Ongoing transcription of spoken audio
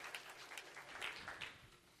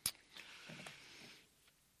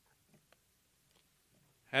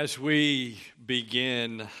As we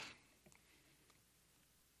begin the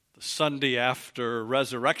Sunday after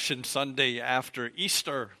Resurrection Sunday after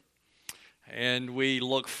Easter, and we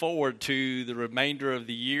look forward to the remainder of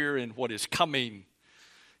the year and what is coming,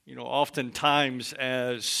 oftentimes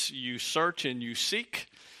as you search and you seek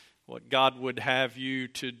what God would have you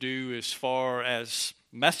to do as far as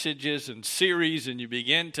messages and series, and you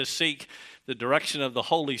begin to seek the direction of the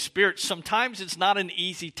Holy Spirit, sometimes it's not an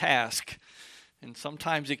easy task. And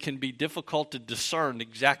sometimes it can be difficult to discern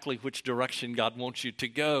exactly which direction God wants you to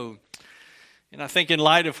go. And I think in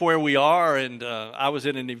light of where we are, and I was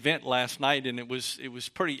at an event last night, and it was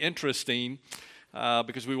pretty interesting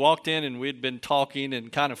because we walked in and we had been talking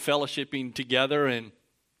and kind of fellowshipping together. And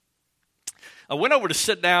I went over to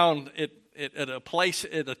sit down at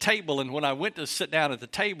a table, and when I went to sit down at the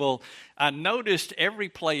table, I noticed every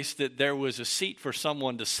place that there was a seat for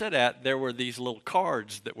someone to sit at, there were these little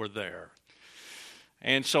cards that were there.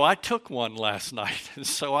 And so I took one last night, and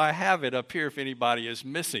so I have it up here if anybody is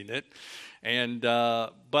missing it. And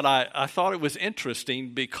but I thought it was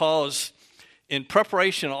interesting because in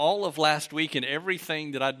preparation all of last week and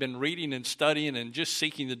everything that I'd been reading and studying and just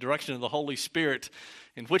seeking the direction of the Holy Spirit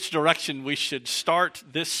in which direction we should start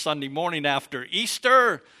this Sunday morning after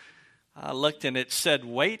Easter, I looked and it said,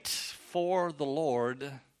 "Wait for the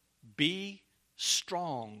Lord, be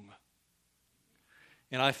strong."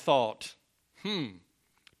 And I thought,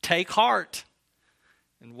 take heart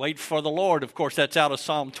and wait for the Lord. Of course, that's out of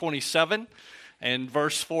Psalm 27 and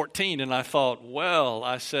verse 14. And I thought,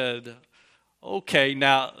 I said, okay,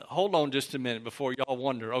 now hold on just a minute before y'all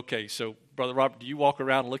wonder. Okay, so Brother Robert, do you walk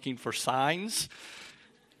around looking for signs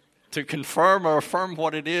to confirm or affirm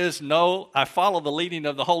what it is? No, I follow the leading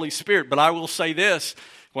of the Holy Spirit. But I will say this,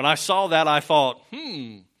 when I saw that, I thought,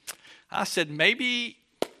 I said, maybe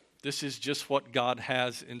this is just what God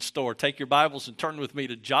has in store. Take your Bibles and turn with me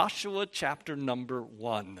to Joshua chapter number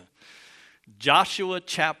 1. Joshua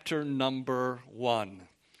chapter number 1.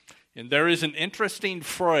 And there is an interesting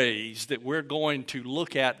phrase that we're going to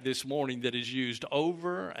look at this morning that is used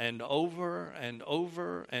over and over and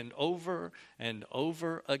over and over and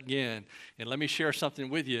over again. And let me share something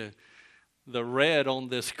with you. The red on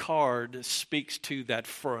this card speaks to that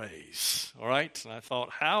phrase, all right? And I thought,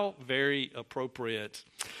 how very appropriate.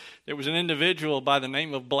 There was an individual by the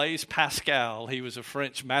name of Blaise Pascal. He was a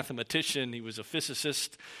French mathematician. He was a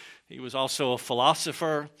physicist. He was also a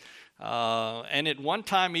philosopher. And at one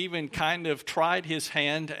time even kind of tried his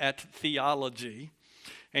hand at theology.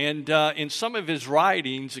 And in some of his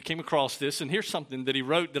writings, I came across this, and here's something that he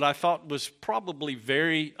wrote that I thought was probably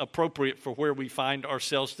very appropriate for where we find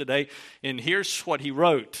ourselves today. And here's what he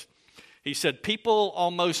wrote. He said, "People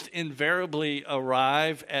almost invariably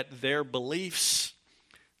arrive at their beliefs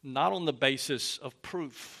not on the basis of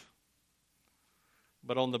proof,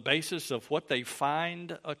 but on the basis of what they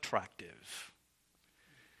find attractive."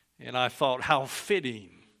 And I thought, how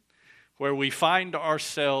fitting where we find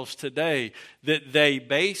ourselves today, that they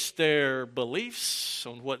base their beliefs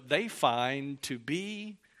on what they find to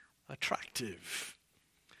be attractive.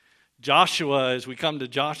 Joshua, as we come to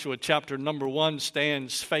Joshua chapter number 1,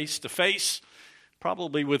 stands face to face,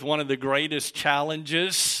 probably with one of the greatest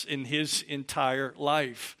challenges in his entire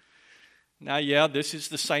life. Now, this is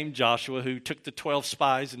the same Joshua who took the 12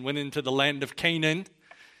 spies and went into the land of Canaan.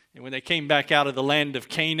 And when they came back out of the land of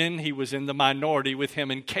Canaan, he was in the minority with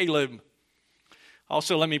him and Caleb.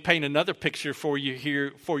 Also, let me paint another picture for you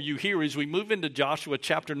here as we move into Joshua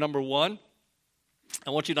chapter number 1.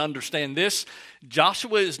 I want you to understand this.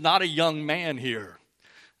 Joshua is not a young man here.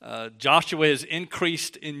 Joshua has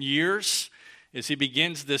increased in years as he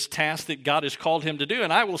begins this task that God has called him to do.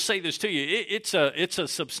 And I will say this to you, it's a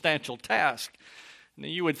substantial task. Now,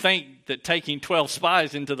 you would think that taking 12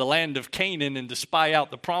 spies into the land of Canaan and to spy out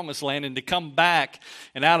the promised land and to come back,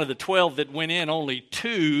 and out of the 12 that went in, only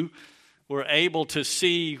 2 were able to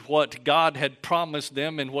see what God had promised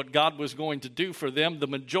them and what God was going to do for them. The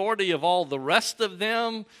majority of all the rest of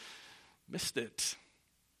them missed it.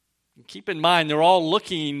 And keep in mind, they were all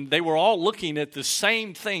looking at the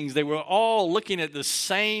same things. They were all looking at the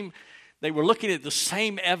same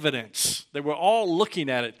evidence. They were all looking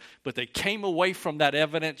at it, but they came away from that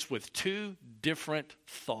evidence with 2 different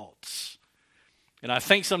thoughts. And I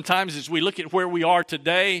think sometimes as we look at where we are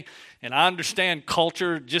today, and I understand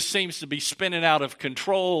culture just seems to be spinning out of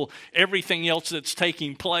control, everything else that's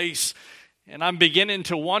taking place, and I'm beginning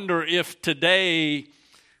to wonder if today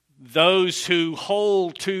those who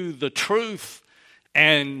hold to the truth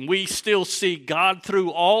and we still see God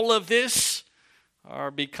through all of this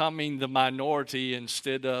are becoming the minority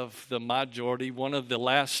instead of the majority. One of the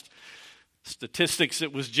last statistics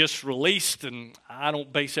that was just released, and I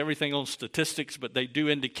don't base everything on statistics, but they do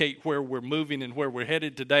indicate where we're moving and where we're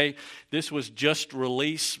headed today. This was just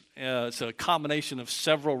released. It's a combination of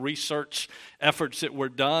several research efforts that were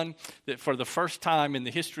done, that for the first time in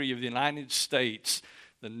the history of the United States,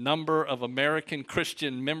 the number of American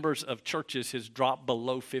Christian members of churches has dropped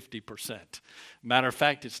below 50%. Matter of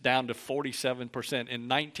fact, it's down to 47%. In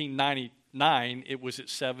 1999, it was at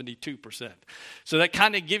 72%. So that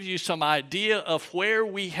kind of gives you some idea of where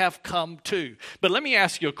we have come to. But let me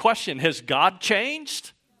ask you a question. Has God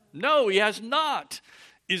changed? No, He has not.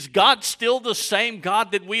 Is God still the same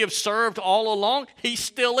God that we have served all along? He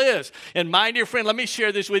still is. And my dear friend, let me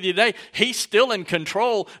share this with you today. He's still in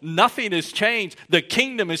control. Nothing has changed. The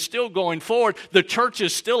kingdom is still going forward. The church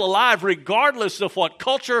is still alive, regardless of what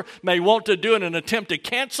culture may want to do in an attempt to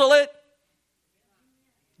cancel it.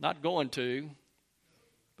 Not going to,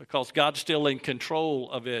 because God's still in control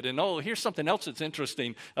of it. And here's something else that's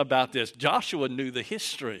interesting about this. Joshua knew the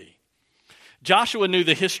history. Joshua knew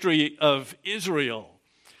the history of Israel.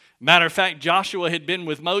 Matter of fact, Joshua had been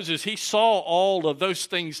with Moses. He saw all of those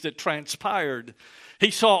things that transpired.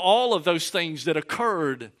 He saw all of those things that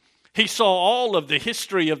occurred. He saw all of the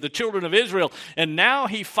history of the children of Israel. And now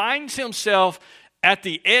he finds himself at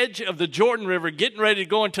the edge of the Jordan River, getting ready to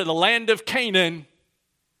go into the land of Canaan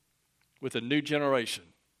with a new generation.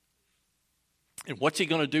 And what's he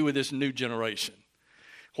going to do with this new generation?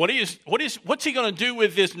 What's he going to do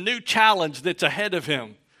with this new challenge that's ahead of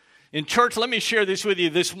him? In church, let me share this with you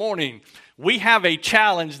this morning. We have a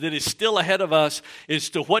challenge that is still ahead of us as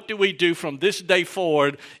to what do we do from this day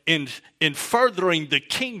forward in furthering the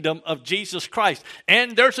kingdom of Jesus Christ.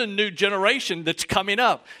 And there's a new generation that's coming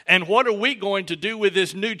up. And what are we going to do with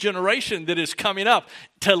this new generation that is coming up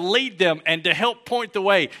to lead them and to help point the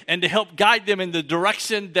way and to help guide them in the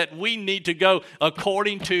direction that we need to go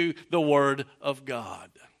according to the Word of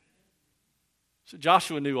God? So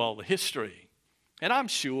Joshua knew all the history. And I'm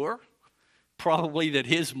sure probably that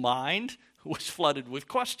his mind was flooded with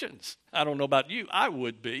questions. I don't know about you. I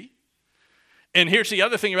would be. And here's the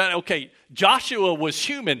other thing about it. Okay, Joshua was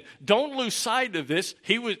human. Don't lose sight of this.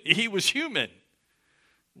 He was human.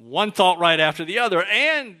 One thought right after the other.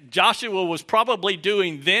 And Joshua was probably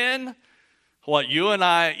doing then what you and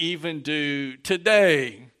I even do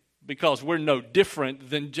today, because we're no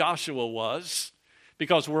different than Joshua was.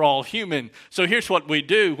 Because we're all human. So here's what we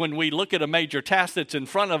do when we look at a major task that's in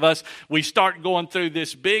front of us. We start going through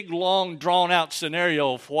this big, long, drawn-out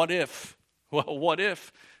scenario of what if? Well, what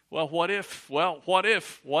if? Well, what if? Well, what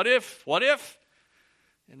if? What if? What if?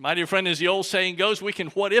 And my dear friend, as the old saying goes, we can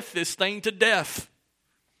what if this thing to death.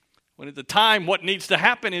 When at the time, what needs to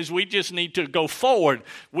happen is we just need to go forward.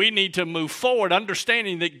 We need to move forward,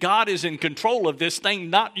 understanding that God is in control of this thing,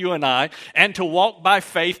 not you and I, and to walk by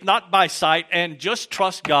faith, not by sight, and just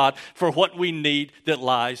trust God for what we need that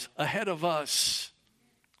lies ahead of us.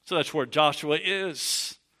 So that's where Joshua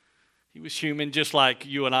is. He was human just like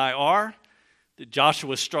you and I are. Did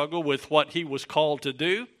Joshua struggle with what he was called to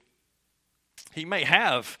do? He may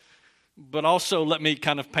have. But also, let me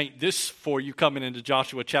kind of paint this for you coming into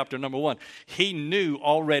Joshua chapter number 1. He knew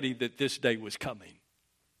already that this day was coming.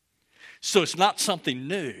 So it's not something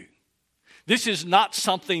new. This is not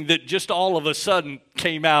something that just all of a sudden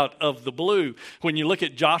came out of the blue. When you look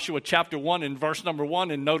at Joshua chapter 1 and verse number 1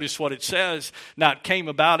 and notice what it says. Now it came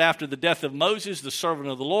about after the death of Moses, the servant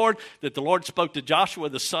of the Lord, that the Lord spoke to Joshua,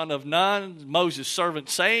 the son of Nun, Moses' servant,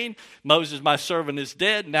 saying, Moses, my servant, is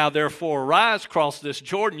dead. Now therefore arise, cross this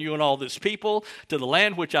Jordan, you and all this people, to the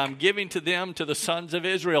land which I'm giving to them, to the sons of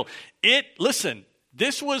Israel. Listen,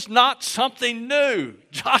 this was not something new.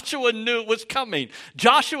 Joshua knew it was coming.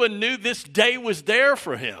 Joshua knew this day was there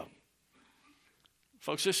for him.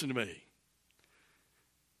 Folks, listen to me.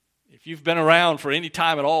 If you've been around for any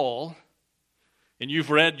time at all, and you've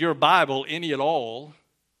read your Bible any at all,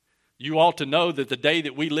 you ought to know that the day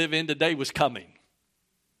that we live in today was coming.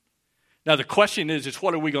 Now the question is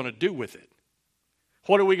what are we going to do with it?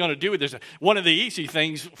 What are we going to do with this? One of the easy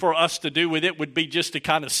things for us to do with it would be just to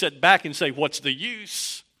kind of sit back and say, what's the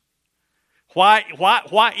use? Why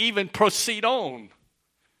even proceed on?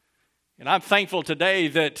 And I'm thankful today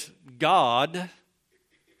that God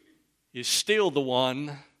is still the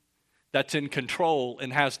one that's in control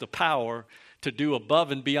and has the power to do above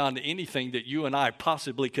and beyond anything that you and I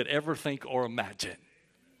possibly could ever think or imagine.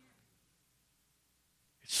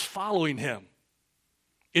 It's following Him.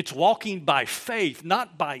 It's walking by faith,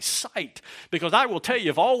 not by sight. Because I will tell you,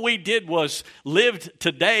 if all we did was lived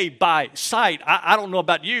today by sight, I don't know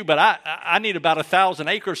about you, but I need about 1,000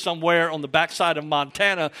 acres somewhere on the backside of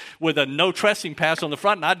Montana with a no trespassing pass on the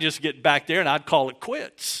front, and I'd just get back there and I'd call it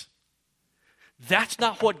quits. That's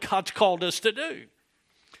not what God's called us to do.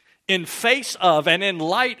 In face of and in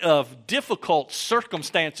light of difficult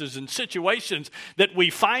circumstances and situations that we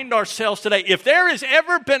find ourselves today, if there has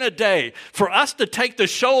ever been a day for us to take the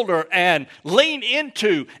shoulder and lean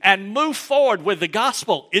into and move forward with the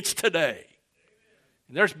gospel, it's today.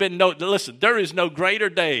 There is no greater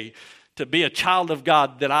day to be a child of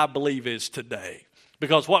God than I believe is today.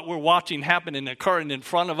 Because what we're watching happen and occurring in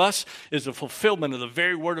front of us is a fulfillment of the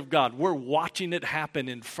very word of God. We're watching it happen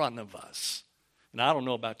in front of us. And I don't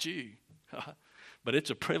know about you, but it's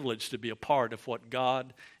a privilege to be a part of what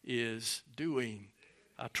God is doing.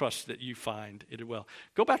 I trust that you find it well.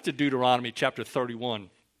 Go back to Deuteronomy chapter 31.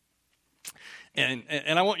 And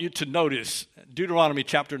I want you to notice Deuteronomy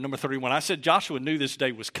chapter number 31. I said Joshua knew this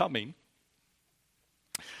day was coming.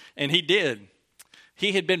 And he did.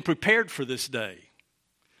 He had been prepared for this day.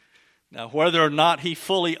 Now, whether or not he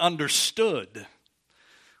fully understood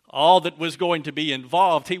all that was going to be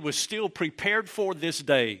involved, he was still prepared for this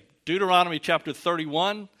day. Deuteronomy chapter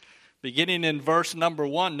 31, beginning in verse number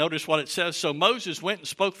 1, notice what it says. So Moses went and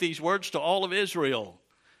spoke these words to all of Israel.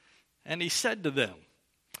 And he said to them,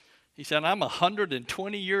 he said, I'm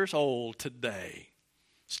 120 years old today,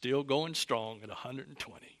 still going strong at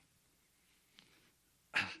 120.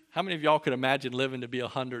 How many of y'all could imagine living to be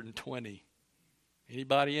 120?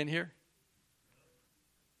 Anybody in here?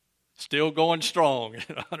 Still going strong at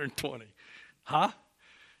 120. Huh?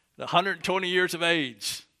 120 years of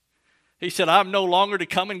age. He said, I'm no longer to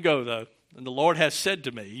come and go, though. And the Lord has said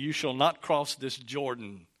to me, you shall not cross this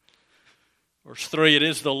Jordan. Verse 3, it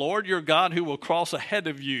is the Lord your God who will cross ahead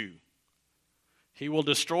of you. He will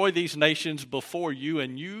destroy these nations before you,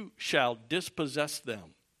 and you shall dispossess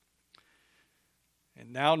them.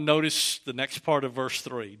 And now notice the next part of verse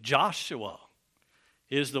 3. Joshua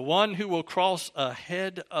is the one who will cross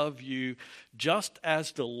ahead of you, just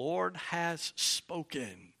as the Lord has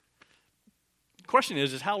spoken. The question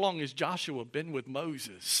is how long has Joshua been with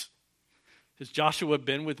Moses? Has Joshua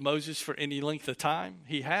been with Moses for any length of time?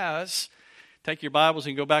 He has. Take your Bibles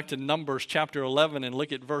and go back to Numbers chapter 11 and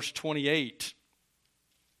look at verse 28.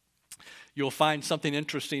 You'll find something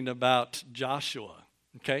interesting about Joshua,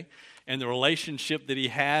 okay, and the relationship that he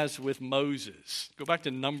has with Moses. Go back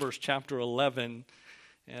to Numbers chapter 11.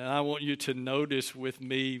 And I want you to notice with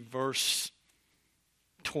me verse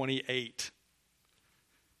 28.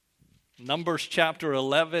 Numbers chapter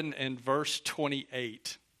 11 and verse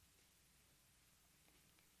 28.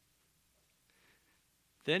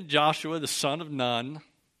 Then Joshua the son of Nun,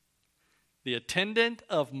 the attendant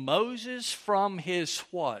of Moses from his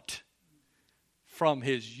what? From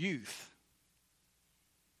his youth,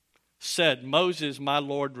 said, Moses, my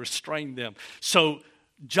Lord, restrain them. So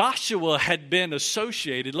Joshua had been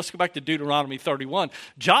associated, let's go back to Deuteronomy 31.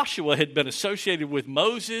 Joshua had been associated with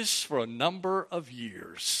Moses for a number of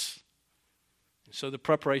years. So the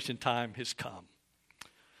preparation time has come.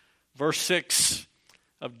 Verse 6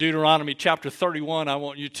 of Deuteronomy chapter 31, I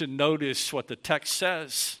want you to notice what the text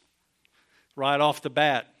says right off the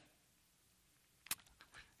bat.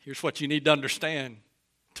 Here's what you need to understand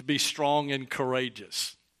to be strong and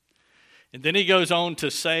courageous. And then he goes on to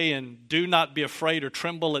say, and do not be afraid or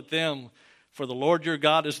tremble at them, for the Lord your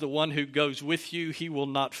God is the one who goes with you. He will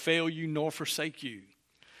not fail you nor forsake you.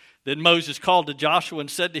 Then Moses called to Joshua and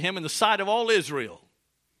said to him in the sight of all Israel,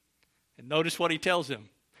 and notice what he tells him,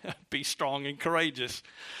 be strong and courageous.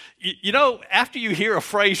 You know, after you hear a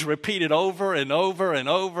phrase repeated over and over and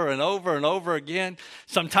over and over and over again,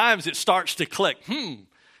 sometimes it starts to click.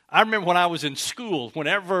 I remember when I was in school,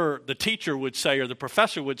 whenever the teacher would say or the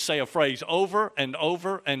professor would say a phrase over and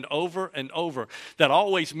over and over and over, that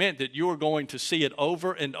always meant that you were going to see it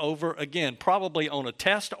over and over again, probably on a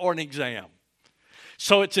test or an exam.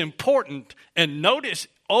 So it's important, and notice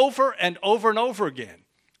over and over and over again,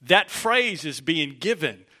 that phrase is being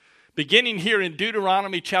given, beginning here in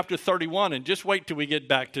Deuteronomy chapter 31, and just wait till we get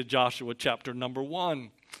back to Joshua chapter number 1.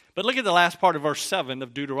 But look at the last part of verse 7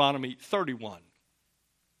 of Deuteronomy 31.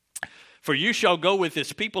 For you shall go with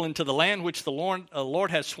this people into the land which the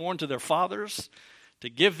Lord has sworn to their fathers to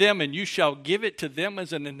give them, and you shall give it to them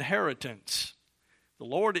as an inheritance. The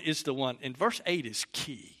Lord is the one. And verse 8 is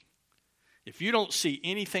key. If you don't see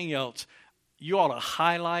anything else, you ought to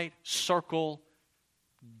highlight, circle,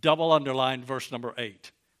 double underline verse number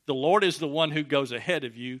 8. The Lord is the one who goes ahead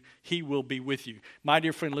of you. He will be with you. My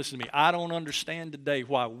dear friend, listen to me. I don't understand today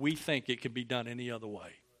why we think it can be done any other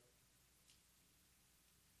way.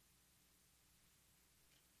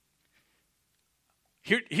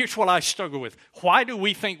 Here's what I struggle with. Why do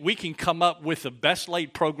we think we can come up with the best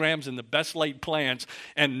laid programs and the best laid plans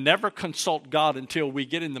and never consult God until we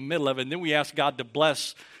get in the middle of it, and then we ask God to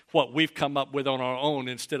bless what we've come up with on our own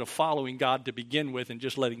instead of following God to begin with and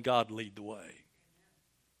just letting God lead the way?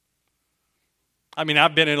 I mean,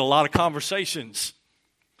 I've been in a lot of conversations.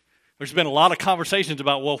 There's been a lot of conversations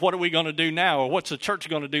about, well, what are we going to do now? Or what's the church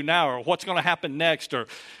going to do now? Or what's going to happen next? Or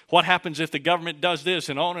what happens if the government does this?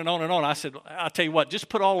 And on and on and on. I said, I'll tell you what, just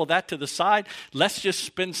put all of that to the side. Let's just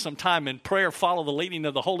spend some time in prayer, follow the leading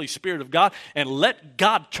of the Holy Spirit of God, and let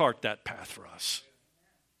God chart that path for us.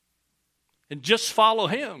 And just follow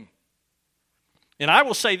Him. And I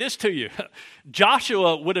will say this to you.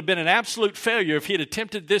 Joshua would have been an absolute failure if he had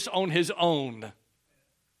attempted this on his own.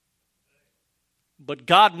 But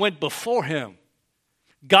God went before him.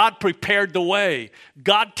 God prepared the way.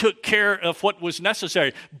 God took care of what was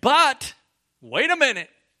necessary. But, wait a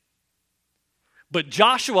minute. But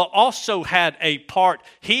Joshua also had a part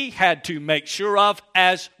he had to make sure of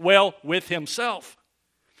as well with himself.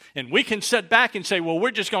 And we can sit back and say, well,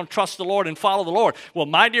 we're just going to trust the Lord and follow the Lord. Well,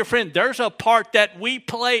 my dear friend, there's a part that we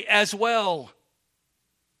play as well.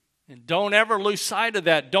 And don't ever lose sight of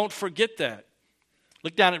that. Don't forget that.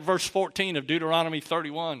 Look down at verse 14 of Deuteronomy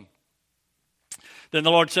 31. Then the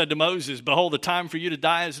Lord said to Moses, behold, the time for you to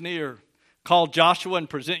die is near. Call Joshua and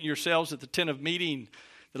present yourselves at the tent of meeting,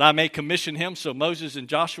 that I may commission him. So Moses and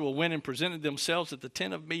Joshua went and presented themselves at the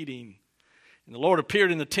tent of meeting. And the Lord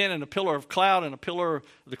appeared in the tent in a pillar of cloud, and a pillar of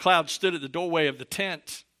the cloud stood at the doorway of the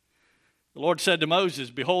tent. The Lord said to Moses,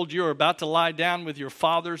 behold, you are about to lie down with your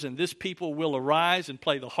fathers, and this people will arise and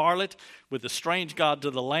play the harlot with the strange gods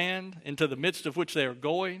of the land, into the midst of which they are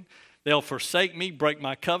going. They'll forsake me, break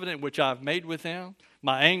my covenant which I have made with them.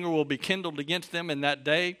 My anger will be kindled against them in that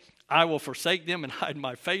day. I will forsake them and hide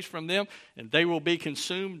my face from them, and they will be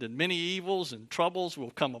consumed, and many evils and troubles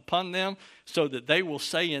will come upon them, so that they will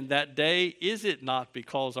say in that day, is it not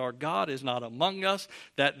because our God is not among us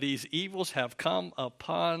that these evils have come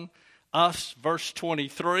upon us? Verse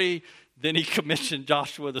 23, then he commissioned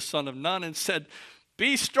Joshua the son of Nun and said,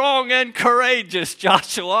 be strong and courageous,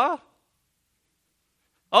 Joshua.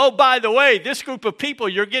 Oh, by the way, this group of people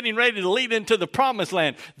you're getting ready to lead into the promised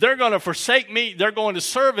land, they're going to forsake me. They're going to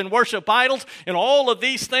serve and worship idols and all of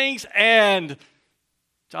these things. And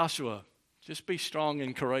Joshua, just be strong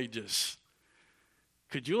and courageous.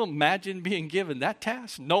 Could you imagine being given that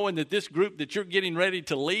task, knowing that this group that you're getting ready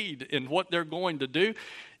to lead in what they're going to do,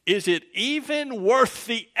 is it even worth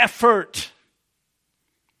the effort?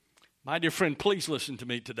 My dear friend, please listen to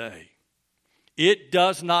me today. It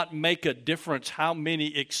does not make a difference how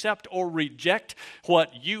many accept or reject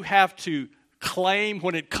what you have to claim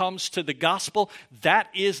when it comes to the gospel. That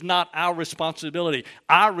is not our responsibility.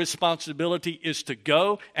 Our responsibility is to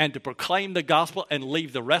go and to proclaim the gospel and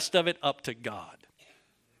leave the rest of it up to God.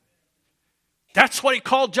 That's what he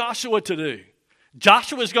called Joshua to do.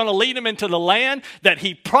 Joshua is going to lead them into the land that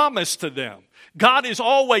he promised to them. God is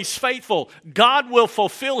always faithful. God will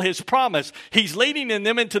fulfill his promise. He's leading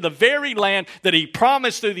them into the very land that he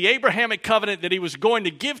promised through the Abrahamic covenant that he was going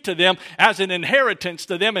to give to them as an inheritance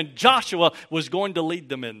to them, and Joshua was going to lead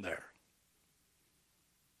them in there.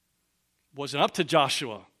 It wasn't up to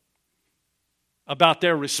Joshua about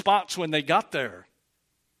their response when they got there.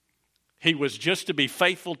 He was just to be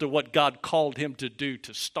faithful to what God called him to do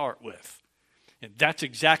to start with. And that's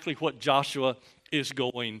exactly what Joshua is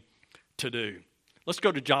going to do. Let's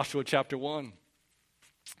go to Joshua chapter 1.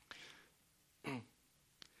 And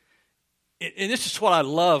this is what I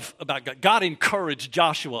love about God. God encouraged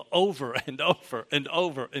Joshua over and over and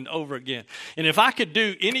over and over again. And if I could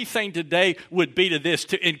do anything today, would be to this,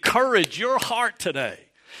 to encourage your heart today.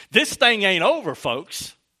 This thing ain't over,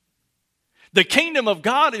 folks. The kingdom of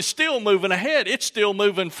God is still moving ahead. It's still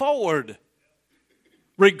moving forward.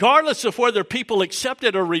 Regardless of whether people accept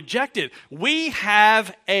it or reject it, we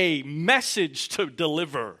have a message to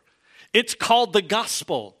deliver. It's called the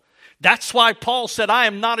gospel. That's why Paul said, I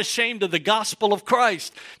am not ashamed of the gospel of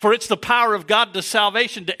Christ, for it's the power of God to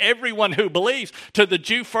salvation to everyone who believes, to the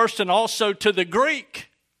Jew first and also to the Greek.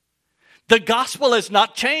 The gospel has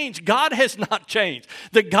not changed. God has not changed.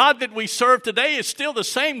 The God that we serve today is still the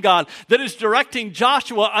same God that is directing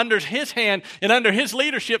Joshua under his hand and under his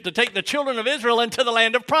leadership to take the children of Israel into the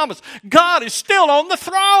land of promise. God is still on the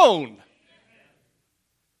throne.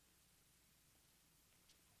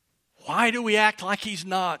 Why do we act like he's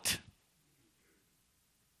not?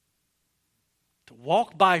 To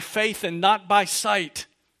walk by faith and not by sight.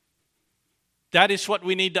 That is what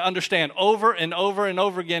we need to understand over and over and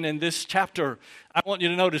over again in this chapter. I want you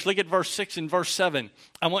to notice, look at verse 6 and verse 7.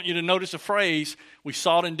 I want you to notice a phrase. We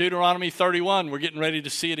saw it in Deuteronomy 31. We're getting ready to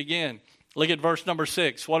see it again. Look at verse number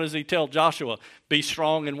 6. What does he tell Joshua? Be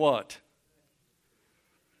strong and what?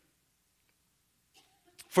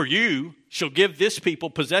 For you shall give this people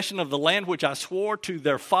possession of the land which I swore to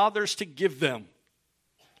their fathers to give them.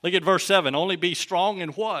 Look at verse 7. Only be strong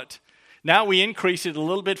and what? Now we increase it a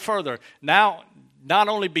little bit further. Now, not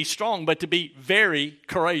only be strong, but to be very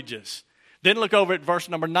courageous. Then look over at verse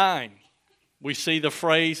number 9. We see the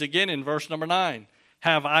phrase again in verse number 9.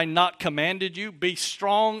 Have I not commanded you? Be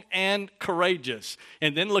strong and courageous.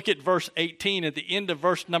 And then look at verse 18. At the end of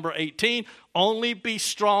verse number 18, only be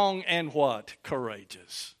strong and what?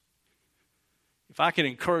 Courageous. If I could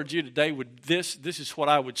encourage you today with this is what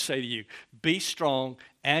I would say to you. Be strong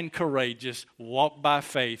and courageous, walk by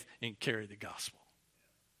faith, and carry the gospel.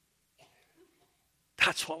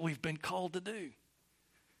 That's what we've been called to do.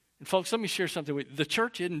 And folks, let me share something with you. The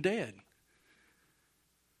church isn't dead.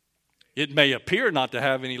 It may appear not to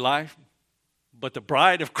have any life, but the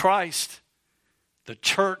bride of Christ, the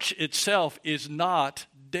church itself, is not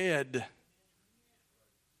dead.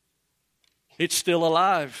 It's still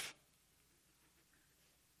alive.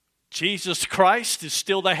 Jesus Christ is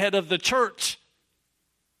still the head of the church.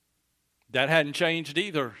 That hadn't changed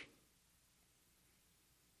either.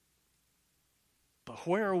 But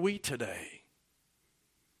where are we today?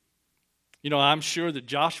 You know, I'm sure that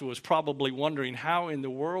Joshua was probably wondering how in the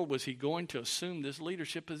world was he going to assume this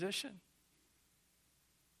leadership position?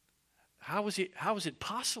 How was it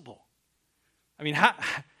possible? I mean,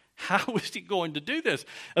 how was he going to do this?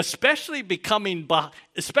 Especially coming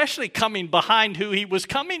behind who he was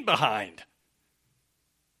coming behind.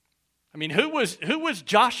 I mean, who was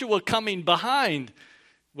Joshua coming behind?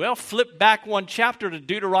 Well, flip back one chapter to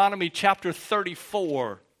Deuteronomy chapter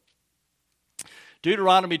 34.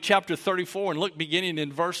 Deuteronomy chapter 34, and look beginning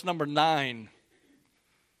in verse number 9.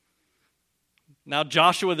 Now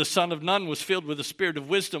Joshua the son of Nun was filled with the spirit of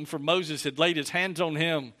wisdom, for Moses had laid his hands on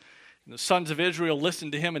him. And the sons of Israel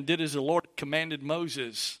listened to him and did as the Lord commanded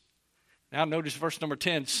Moses. Now notice verse number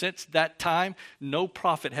 10. Since that time, no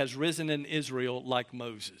prophet has risen in Israel like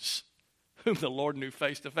Moses, whom the Lord knew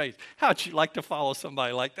face to face. How'd you like to follow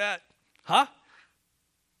somebody like that? Huh?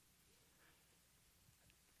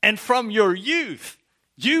 And from your youth,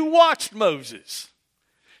 you watched Moses.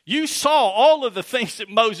 You saw all of the things that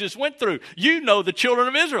Moses went through. You know the children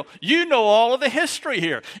of Israel. You know all of the history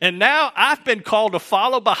here. And now I've been called to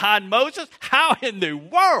follow behind Moses. How in the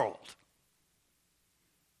world?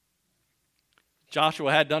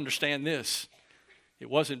 Joshua had to understand this. It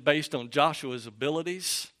wasn't based on Joshua's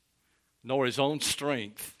abilities nor his own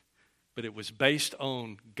strength, but it was based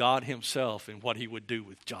on God himself and what he would do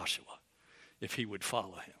with Joshua if he would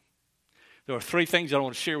follow him. There are three things I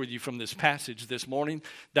want to share with you from this passage this morning.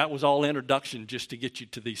 That was all introduction just to get you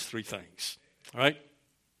to these three things. All right?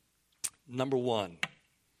 Number one,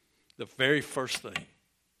 the very first thing,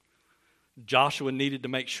 Joshua needed to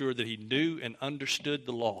make sure that he knew and understood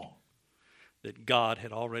the law that God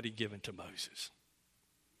had already given to Moses.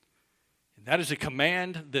 And that is a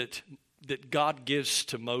command that God gives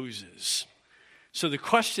to Moses. So the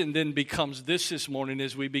question then becomes this morning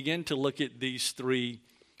as we begin to look at these three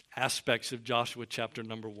aspects of Joshua chapter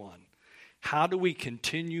number 1. How do we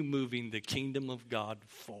continue moving the kingdom of God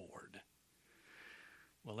forward?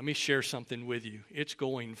 Well, let me share something with you. It's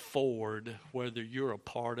going forward whether you're a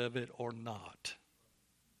part of it or not.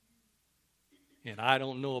 And I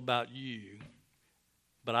don't know about you,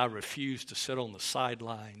 but I refuse to sit on the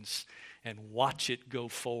sidelines and watch it go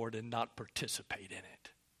forward and not participate in it.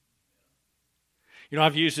 You know,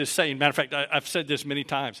 I've used this saying. Matter of fact, I've said this many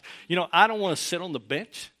times. You know, I don't want to sit on the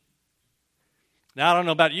bench. Now, I don't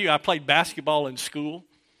know about you. I played basketball in school.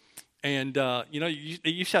 And,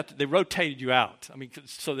 they rotated you out. I mean,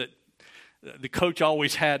 so that the coach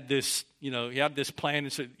always had this, he had this plan.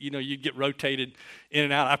 And so, you'd get rotated in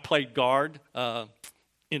and out. I played guard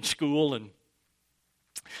in school. And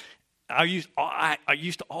I used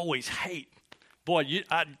to always hate,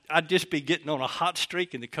 I'd just be getting on a hot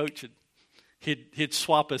streak and the coach he'd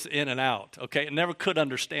swap us in and out, okay? I never could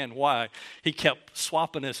understand why he kept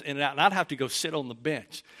swapping us in and out. And I'd have to go sit on the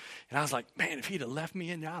bench. And I was like, man, if he'd have left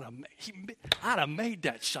me in there, I'd have made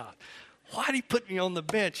that shot. Why'd he put me on the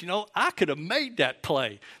bench? I could have made that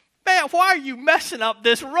play. Man, why are you messing up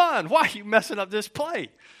this run? Why are you messing up this play?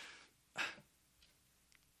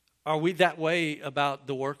 Are we that way about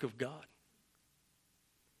the work of God?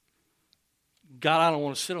 God, I don't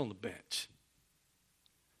want to sit on the bench.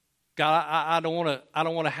 God, I don't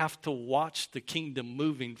want to have to watch the kingdom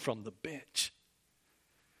moving from the bench.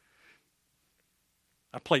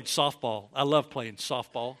 I played softball. I love playing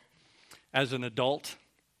softball as an adult.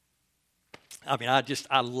 I mean,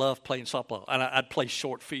 I love playing softball. And I'd play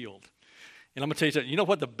short field. And I'm going to tell you something. You know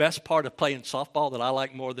what the best part of playing softball that I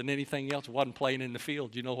like more than anything else wasn't playing in the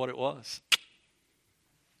field. You know what it was?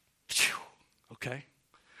 Okay.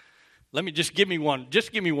 Let me just give me one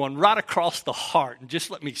right across the heart and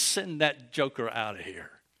just let me send that joker out of here.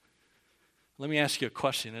 Let me ask you a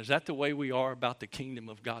question. Is that the way we are about the kingdom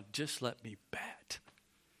of God? Just let me bat.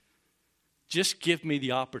 Just give me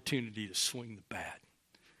the opportunity to swing the bat.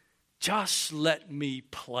 Just let me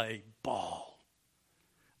play ball.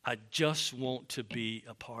 I just want to be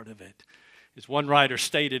a part of it. As one writer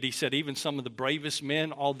stated, he said, even some of the bravest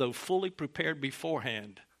men, although fully prepared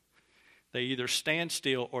beforehand, they either stand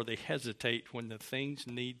still or they hesitate when the things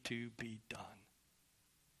need to be done.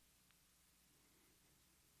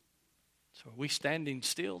 So are we standing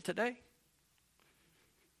still today?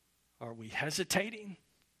 Are we hesitating?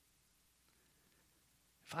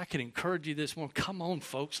 If I could encourage you this morning, come on,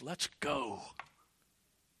 folks, let's go.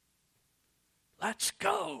 Let's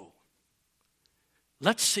go.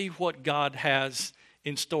 Let's see what God has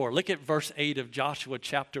in store. Look at verse 8 of Joshua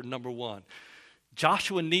chapter number 1.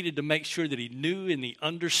 Joshua needed to make sure that he knew and he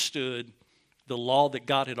understood the law that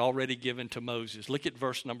God had already given to Moses. Look at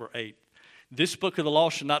verse number 8. This book of the law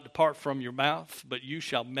shall not depart from your mouth, but you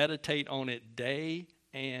shall meditate on it day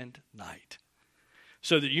and night,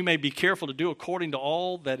 so that you may be careful to do according to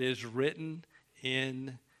all that is written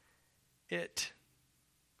in it.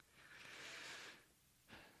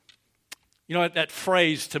 You know, that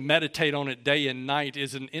phrase, to meditate on it day and night,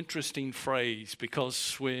 is an interesting phrase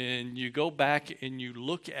because when you go back and you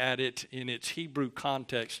look at it in its Hebrew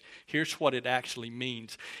context, here's what it actually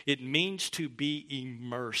means. It means to be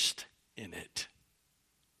immersed in it.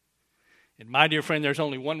 And my dear friend, there's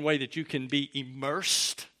only one way that you can be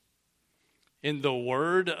immersed in the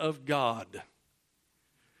Word of God.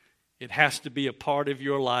 It has to be a part of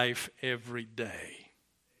your life every day.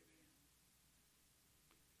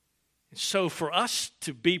 And so for us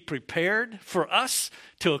to be prepared, for us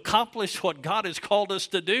to accomplish what God has called us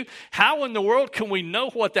to do, how in the world can we know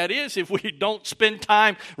what that is if we don't spend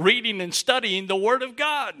time reading and studying the Word of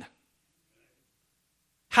God?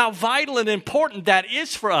 How vital and important that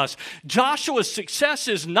is for us. Joshua's success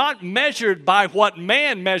is not measured by what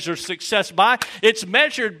man measures success by. It's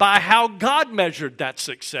measured by how God measured that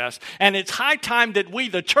success. And it's high time that we,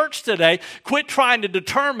 the church today, quit trying to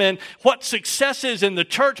determine what success is in the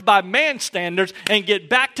church by man's standards and get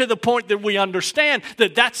back to the point that we understand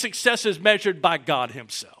that that success is measured by God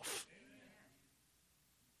Himself.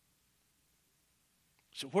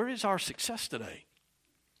 So where is our success today?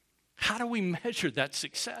 How do we measure that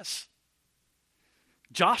success?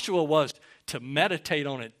 Joshua was to meditate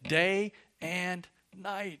on it day and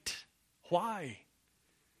night. Why?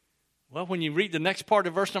 Well, when you read the next part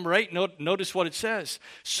of verse number 8, notice what it says.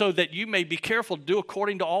 So that you may be careful to do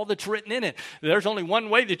according to all that's written in it. There's only one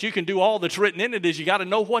way that you can do all that's written in it is you got to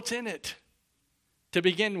know what's in it to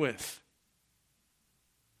begin with.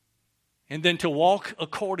 And then to walk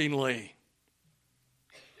accordingly.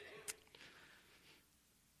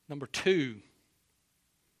 Number 2,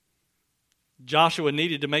 Joshua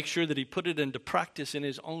needed to make sure that he put it into practice in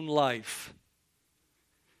his own life.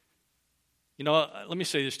 You know, let me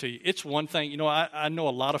say this to you. It's one thing, you know, I know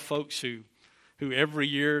a lot of folks who every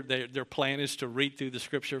year their plan is to read through the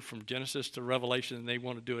Scripture from Genesis to Revelation, and they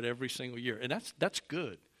want to do it every single year. And that's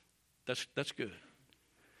good. That's good.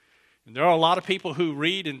 And there are a lot of people who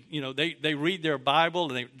read, and, you know, they read their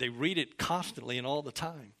Bible, and they read it constantly and all the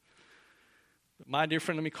time. But my dear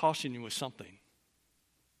friend, let me caution you with something.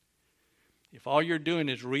 If all you're doing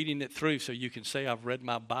is reading it through so you can say, I've read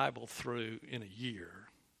my Bible through in a year,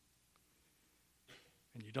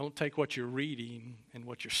 and you don't take what you're reading and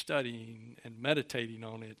what you're studying and meditating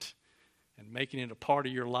on it and making it a part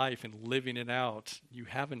of your life and living it out, you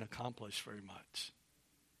haven't accomplished very much.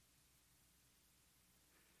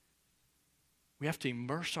 We have to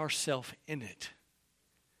immerse ourselves in it.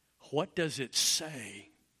 What does it say?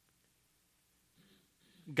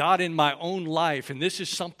 God, in my own life, and this is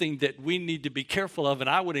something that we need to be careful of, and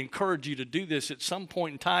I would encourage you to do this at some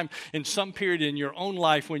point in time, in some period in your own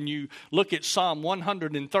life, when you look at Psalm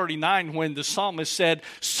 139, when the psalmist said,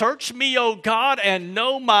 "Search me, O God, and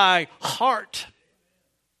know my heart."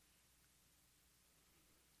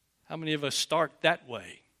 How many of us start that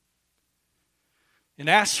way? And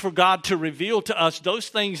ask for God to reveal to us those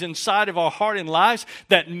things inside of our heart and lives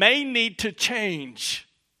that may need to change.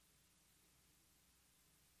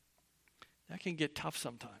 That can get tough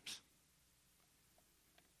sometimes.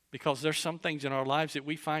 Because there's some things in our lives that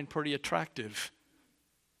we find pretty attractive.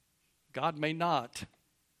 God may not.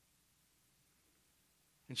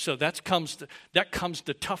 And so that comes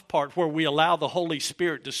the tough part, where we allow the Holy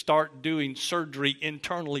Spirit to start doing surgery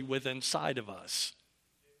internally within inside of us,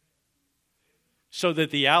 so that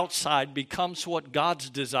the outside becomes what God's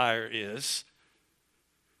desire is.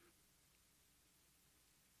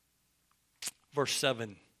 Verse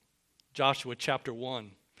 7, Joshua chapter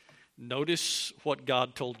 1. Notice what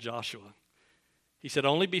God told Joshua. He said,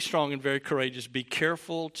 only be strong and very courageous. Be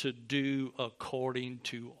careful to do according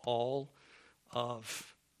to all of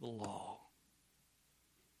the law.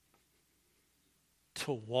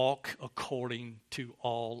 To walk according to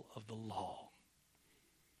all of the law.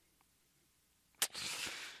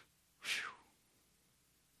 Whew.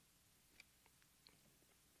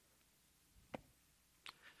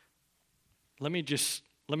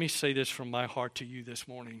 Let me say this from my heart to you this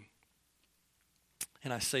morning.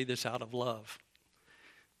 And I say this out of love.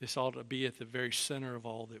 This ought to be at the very center of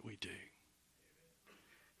all that we do.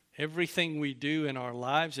 Everything we do in our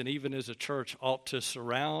lives, and even as a church, ought to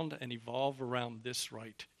surround and evolve around this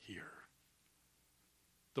right here.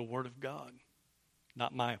 The Word of God.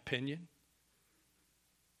 Not my opinion.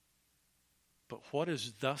 But what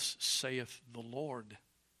is thus saith the Lord?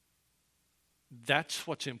 That's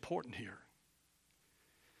what's important here.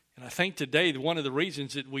 And I think today, one of the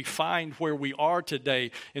reasons that we find where we are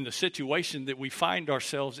today in the situation that we find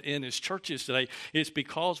ourselves in as churches today is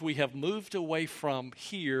because we have moved away from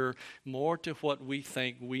here more to what we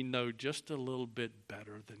think we know just a little bit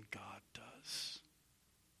better than God does.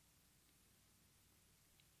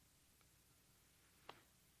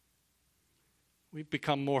 We've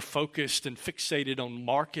become more focused and fixated on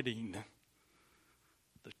marketing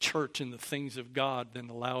the church and the things of God than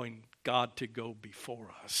allowing God to go before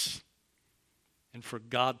us, and for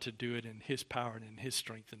God to do it in His power and in His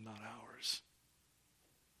strength and not ours.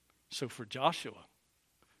 So for Joshua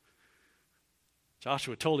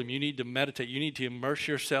told him, you need to meditate, you need to immerse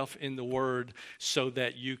yourself in the Word so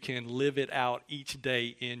that you can live it out each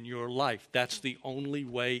day in your life. That's the only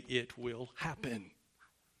way it will happen.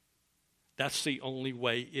 That's the only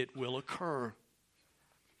way it will occur.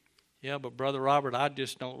 Yeah, but Brother Robert, I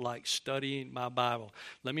just don't like studying my Bible.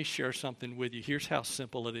 Let me share something with you. Here's how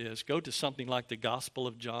simple it is. Go to something like the Gospel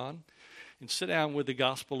of John and sit down with the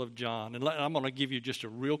Gospel of John. And I'm going to give you just a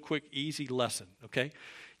real quick, easy lesson, okay?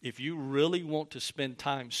 If you really want to spend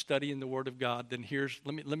time studying the Word of God, then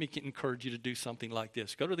let me encourage you to do something like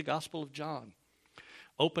this. Go to the Gospel of John.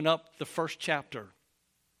 Open up the first chapter.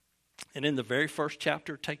 And in the very first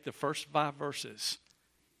chapter, take the first 5 verses.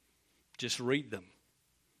 Just read them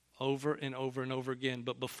over and over and over again.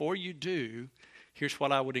 But before you do, here's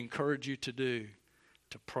what I would encourage you to do.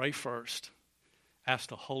 To pray first. Ask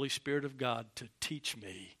the Holy Spirit of God to teach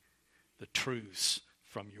me the truths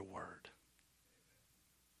from your Word.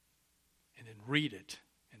 And then read it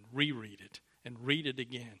and reread it and read it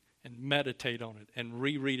again and meditate on it and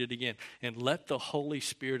reread it again. And let the Holy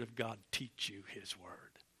Spirit of God teach you His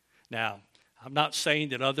Word. Now, I'm not saying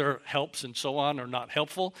that other helps and so on are not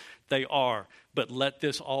helpful. They are. But let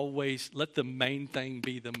the main thing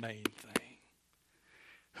be the main thing.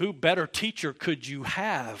 Who better teacher could you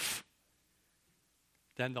have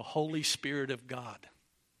than the Holy Spirit of God?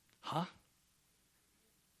 Huh?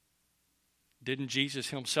 Didn't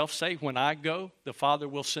Jesus Himself say, when I go, the Father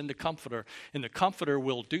will send a comforter, and the comforter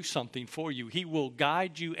will do something for you. He will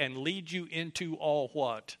guide you and lead you into all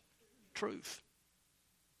what? Truth.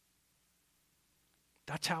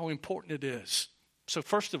 That's how important it is. So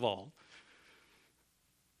first of all,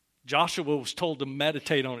 Joshua was told to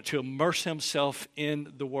meditate on it, to immerse himself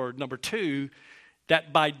in the Word. Number 2,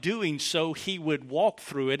 that by doing so, he would walk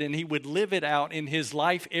through it and he would live it out in his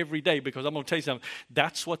life every day. Because I'm going to tell you something,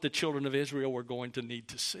 that's what the children of Israel were going to need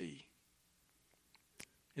to see.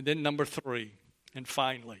 And then number 3, and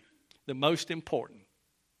finally, the most important,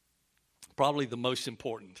 probably the most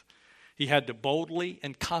important, he had to boldly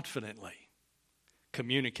and confidently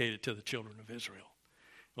communicate it to the children of Israel.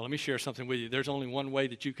 Well, let me share something with you. There's only one way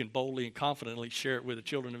that you can boldly and confidently share it with the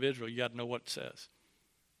children of Israel. You got to know what it says.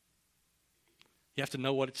 You have to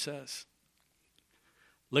know what it says.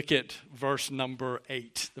 Look at verse number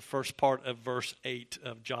 8, the first part of verse 8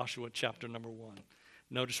 of Joshua chapter number 1.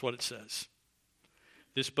 Notice what it says.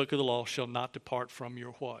 This book of the law shall not depart from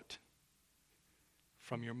your what?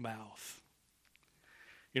 From your mouth.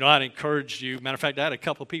 You know, I'd encourage you. Matter of fact, I had a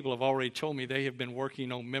couple of people have already told me they have been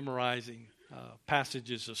working on memorizing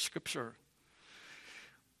passages of Scripture.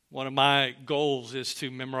 One of my goals is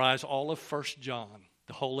to memorize all of 1 John,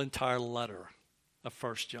 the whole entire letter of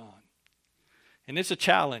 1 John. And it's a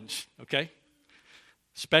challenge, okay?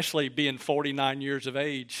 Especially being 49 years of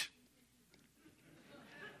age.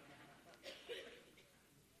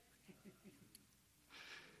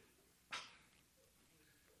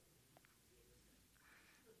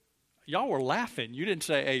 Y'all were laughing. You didn't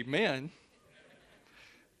say amen.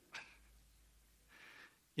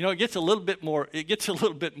 You know, it gets a little bit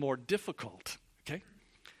more difficult, okay?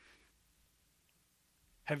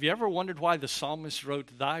 Have you ever wondered why the psalmist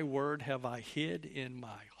wrote, "Thy word have I hid in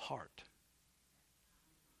my heart"?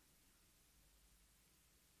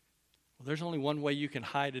 Well, there's only one way you can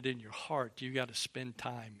hide it in your heart. You got to spend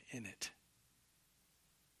time in it.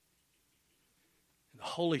 And the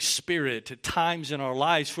Holy Spirit, at times in our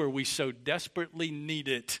lives where we so desperately need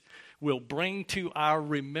it, will bring to our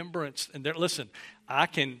remembrance. And there, listen, I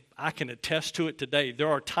can attest to it today. There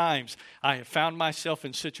are times I have found myself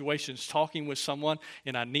in situations talking with someone,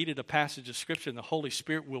 and I needed a passage of Scripture, and the Holy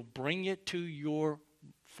Spirit will bring it to your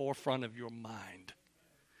forefront of your mind.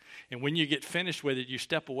 And when you get finished with it, you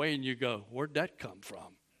step away and you go, "Where'd that come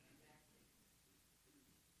from?"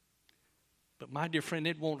 But my dear friend,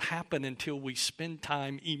 it won't happen until we spend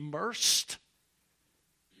time immersed.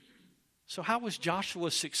 So how was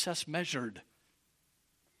Joshua's success measured?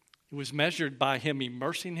 It was measured by him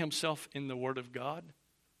immersing himself in the Word of God,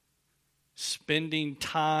 spending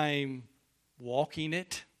time walking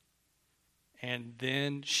it, and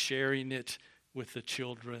then sharing it with the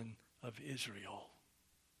children of Israel.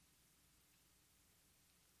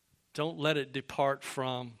 Don't let it depart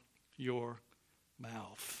from your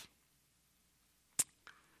mouth.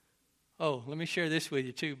 Oh, let me share this with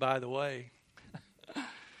you too, by the way.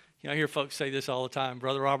 You know, I hear folks say this all the time,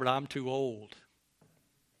 "Brother Robert, I'm too old."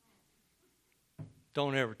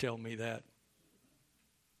 Don't ever tell me that.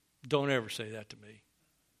 Don't ever say that to me.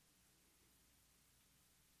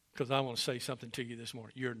 Because I want to say something to you this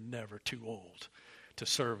morning. You're never too old to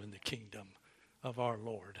serve in the kingdom of our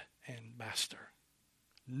Lord and Master.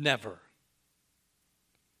 Never.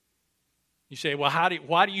 You say, "Well,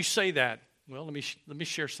 why do you say that?" Well, let me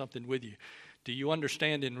share something with you. Do you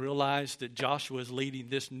understand and realize that Joshua is leading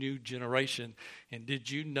this new generation? And did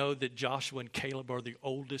you know that Joshua and Caleb are the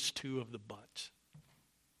oldest two of the bunch?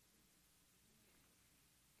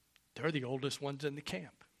 They're the oldest ones in the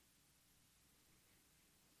camp.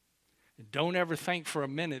 And don't ever think for a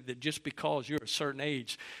minute that just because you're a certain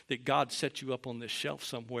age that God set you up on this shelf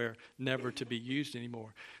somewhere never to be used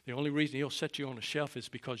anymore. The only reason He'll set you on a shelf is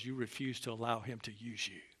because you refuse to allow Him to use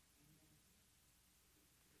you.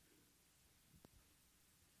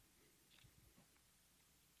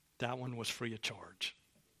 That one was free of charge.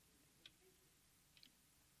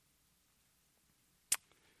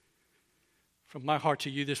 From my heart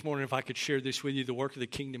to you this morning, if I could share this with you, the work of the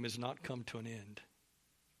kingdom has not come to an end.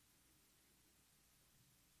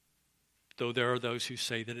 Though there are those who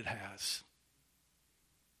say that it has.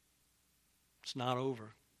 It's not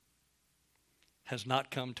over. Has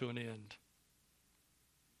not come to an end.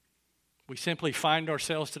 We simply find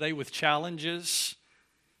ourselves today with challenges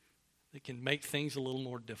that can make things a little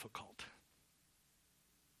more difficult.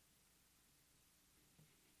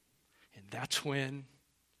 And that's when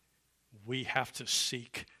we have to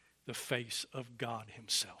seek the face of God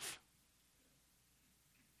Himself.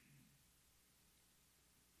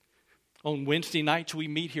 On Wednesday nights, we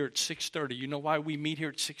meet here at 6:30. You know why we meet here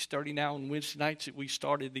at 6:30 now on Wednesday nights that we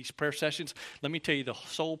started these prayer sessions? Let me tell you the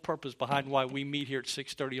sole purpose behind why we meet here at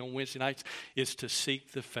 6:30 on Wednesday nights is to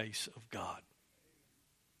seek the face of God.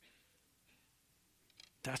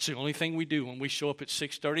 That's the only thing we do when we show up at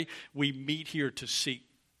 6:30. We meet here to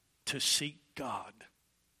seek God.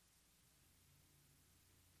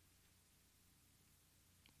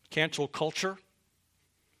 Cancel culture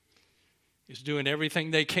is doing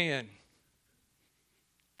everything they can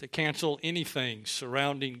to cancel anything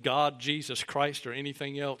surrounding God, Jesus Christ, or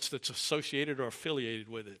anything else that's associated or affiliated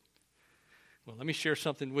with it. Well, let me share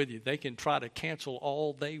something with you. They can try to cancel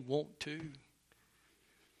all they want to,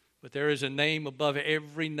 but there is a name above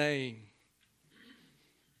every name.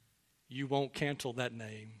 You won't cancel that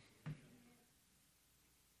name.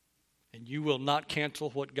 And you will not cancel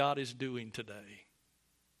what God is doing today.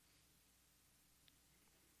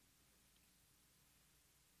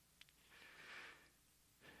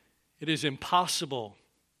 It is impossible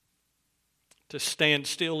to stand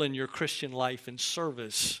still in your Christian life and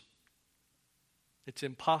service. It's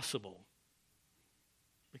impossible.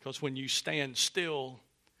 Because when you stand still,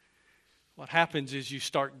 what happens is you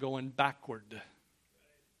start going backward,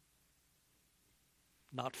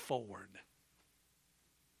 not forward.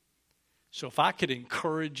 So if I could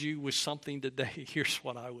encourage you with something today, here's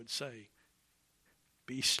what I would say.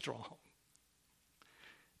 Be strong.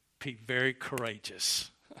 Be very courageous.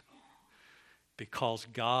 Because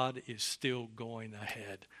God is still going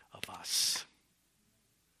ahead of us.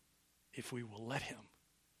 If we will let Him.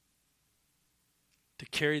 To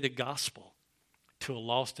carry the gospel. to a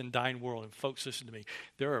lost and dying world. And folks, listen to me.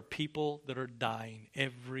 There are people that are dying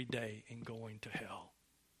every day and going to hell.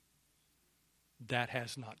 That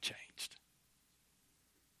has not changed.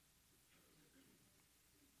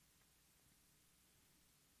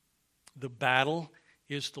 The battle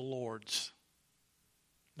is the Lord's,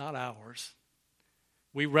 not ours.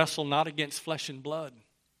 We wrestle not against flesh and blood,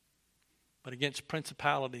 but against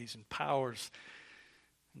principalities and powers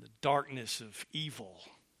and the darkness of evil.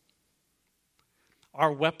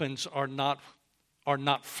 Our weapons are not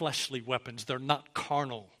fleshly weapons. They're not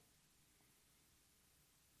carnal.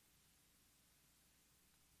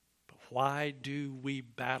 But why do we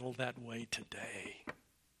battle that way today?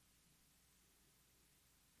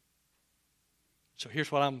 So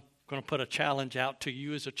here's what I'm going to put a challenge out to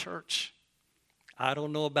you as a church. I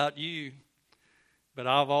don't know about you, but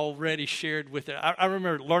I've already shared with it. I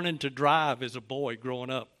remember learning to drive as a boy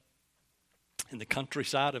growing up in the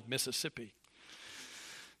countryside of Mississippi.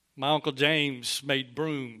 My Uncle James made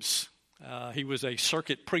brooms. He was a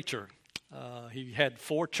circuit preacher. He had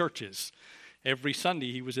 4 churches. Every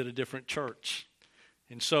Sunday he was at a different church.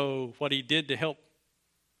 And so what he did to help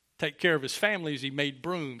take care of his family is he made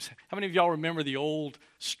brooms. How many of y'all remember the old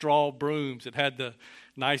straw brooms that had the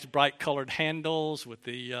nice bright colored handles with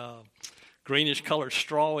the greenish colored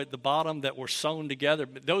straw at the bottom that were sewn together?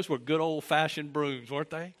 Those were good old fashioned brooms,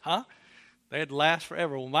 weren't they? Huh? They'd last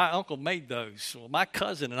forever. Well, my uncle made those. Well, my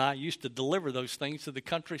cousin and I used to deliver those things to the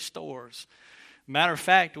country stores. Matter of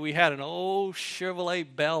fact, we had an old Chevrolet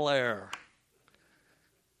Bel Air.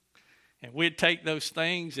 And we'd take those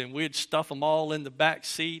things and we'd stuff them all in the back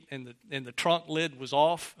seat, and the trunk lid was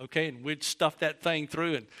off, okay, and we'd stuff that thing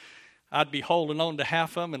through, and I'd be holding on to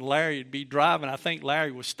half of them, and Larry would be driving. I think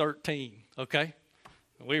Larry was 13, okay?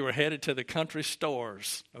 We were headed to the country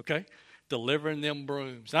stores, okay, delivering them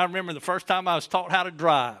brooms. And I remember the first time I was taught how to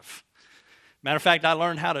drive. Matter of fact, I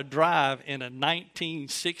learned how to drive in a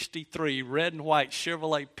 1963 red and white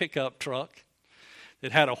Chevrolet pickup truck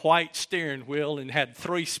that had a white steering wheel and had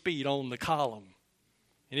 3-speed on the column.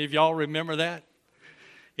 Any of y'all remember that?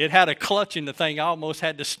 It had a clutch in the thing. I almost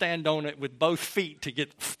had to stand on it with both feet to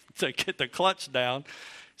get the clutch down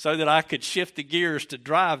so that I could shift the gears to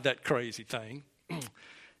drive that crazy thing.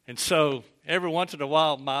 And so every once in a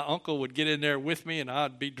while, my uncle would get in there with me, and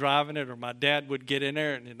I'd be driving it, or my dad would get in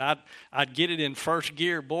there, and I'd get it in first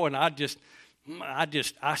gear, boy, and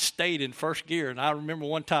I stayed in first gear. And I remember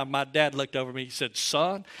one time my dad looked over me. He said,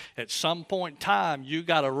 "Son, at some point in time, you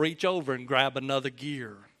got to reach over and grab another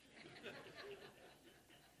gear."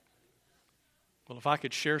 Well, if I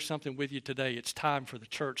could share something with you today, it's time for the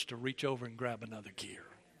church to reach over and grab another gear.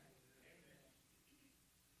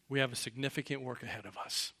 We have a significant work ahead of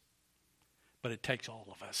us, but it takes all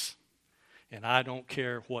of us. And I don't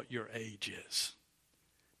care what your age is,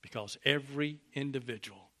 because every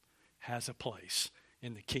individual has a place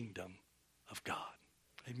in the kingdom of God.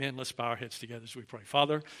 Amen. Let's bow our heads together as we pray.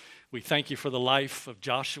 Father, we thank you for the life of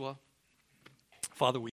Joshua. Father, we